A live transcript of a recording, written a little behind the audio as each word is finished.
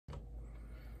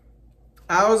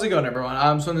How's it going,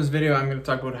 everyone? So in this video, I'm going to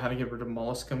talk about how to get rid of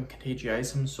molluscum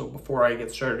contagiosum. So before I get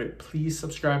started, please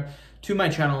subscribe to my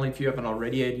channel if you haven't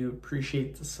already. I do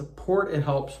appreciate the support. It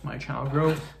helps my channel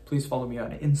grow. Please follow me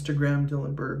on Instagram,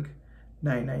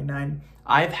 Dylanberg999.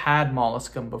 I've had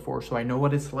molluscum before, so I know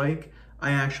what it's like.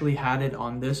 I actually had it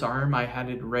on this arm. I had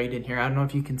it right in here. I don't know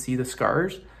if you can see the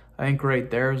scars. I think right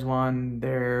there's one,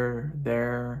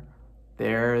 there.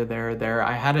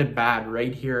 I had it bad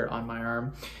right here on my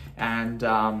arm, and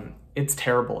it's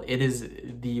terrible. It is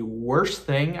the worst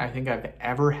thing I think I've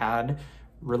ever had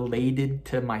related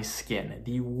to my skin.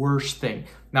 The worst thing.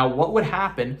 Now, what would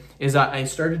happen is I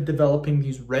started developing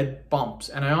these red bumps,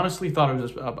 and I honestly thought it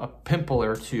was a pimple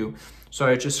or two. So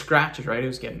I just scratched it, right? It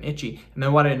was getting itchy. And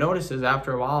then what I noticed is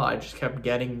after a while, I just kept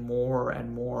getting more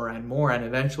and more and more. And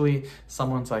eventually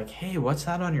someone's like, hey, what's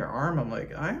that on your arm? I'm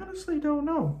like, I honestly don't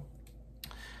know.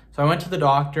 So I went to the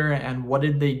doctor, and what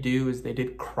did they do is they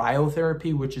did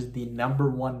cryotherapy, which is the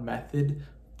 #1 method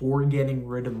for getting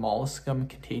rid of molluscum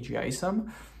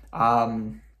contagiosum.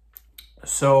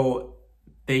 So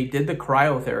they did the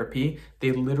cryotherapy.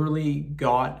 They literally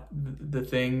got the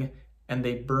thing and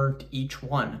they burnt each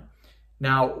one.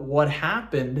 Now, what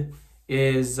happened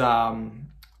is the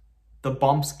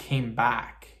bumps came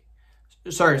back.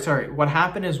 Sorry. What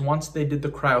happened is once they did the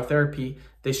cryotherapy,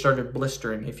 they started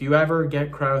blistering. If you ever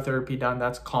get cryotherapy done,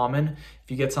 that's common.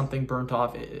 If you get something burnt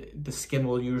off, the skin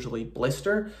will usually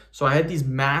blister. So I had these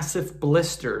massive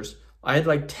blisters. I had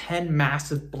like 10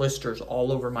 massive blisters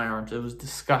all over my arms. It was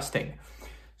disgusting.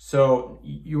 So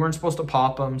you weren't supposed to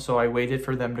pop them, so I waited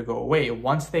for them to go away.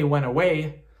 Once they went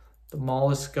away, the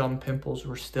molluscum pimples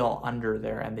were still under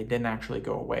there and they didn't actually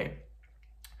go away.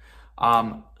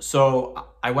 So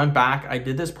I went back. I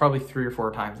did this probably 3 or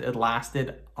 4 times. It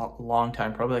lasted a long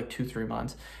time, probably like 2-3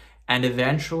 months. And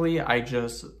eventually I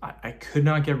could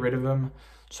not get rid of them.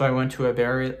 So I went to a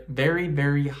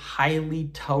very highly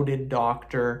touted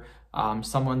doctor,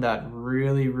 someone that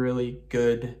really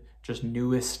good, just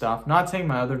knew his stuff. Not saying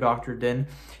my other doctor didn't.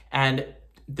 And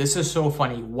this is so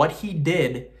funny. What he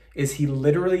did is he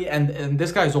literally, and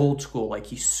this guy's old school, like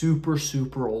he's super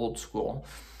old school.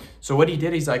 So what he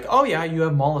did, he's like, oh yeah, you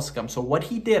have molluscum. So what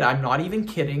he did, I'm not even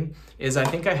kidding, is I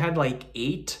think I had like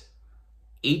eight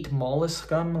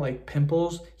molluscum like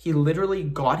pimples. He literally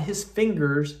got his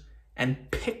fingers and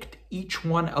picked each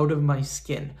one out of my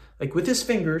skin. Like with his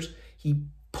fingers, he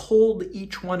pulled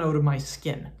each one out of my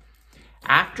skin.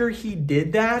 After he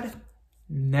did that,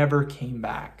 never came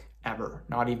back, ever,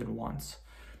 not even once.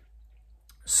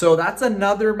 So that's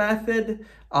another method,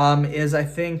 is I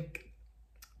think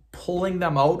pulling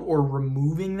them out or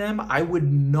removing them. I would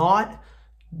not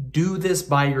do this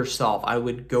by yourself. I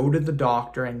would go to the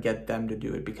doctor and get them to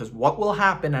do it, because what will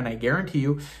happen, and I guarantee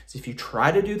you, is if you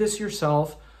try to do this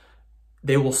yourself,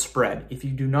 they will spread. If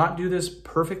you do not do this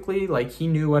perfectly, like he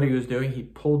knew what he was doing, he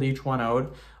pulled each one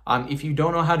out. If you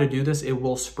don't know how to do this, it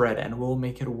will spread and will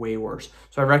make it way worse.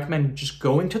 So I recommend just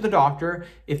going to the doctor.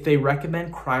 If they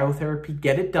recommend cryotherapy,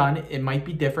 get it done. It might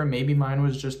be different. Maybe mine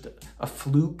was just a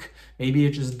fluke. Maybe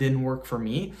it just didn't work for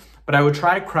me. But I would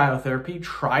try cryotherapy.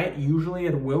 Try it. Usually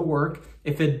it will work.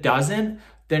 If it doesn't,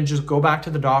 then just go back to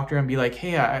the doctor and be like,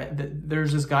 hey,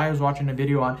 there's this guy I was watching a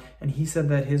video on, and he said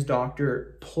that his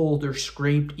doctor pulled or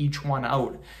scraped each one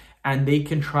out, and they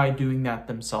can try doing that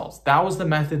themselves. That was the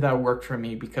method that worked for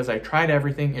me, because I tried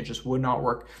everything. It just would not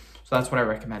work. So that's what I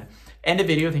recommend. End of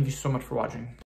video. Thank you so much for watching.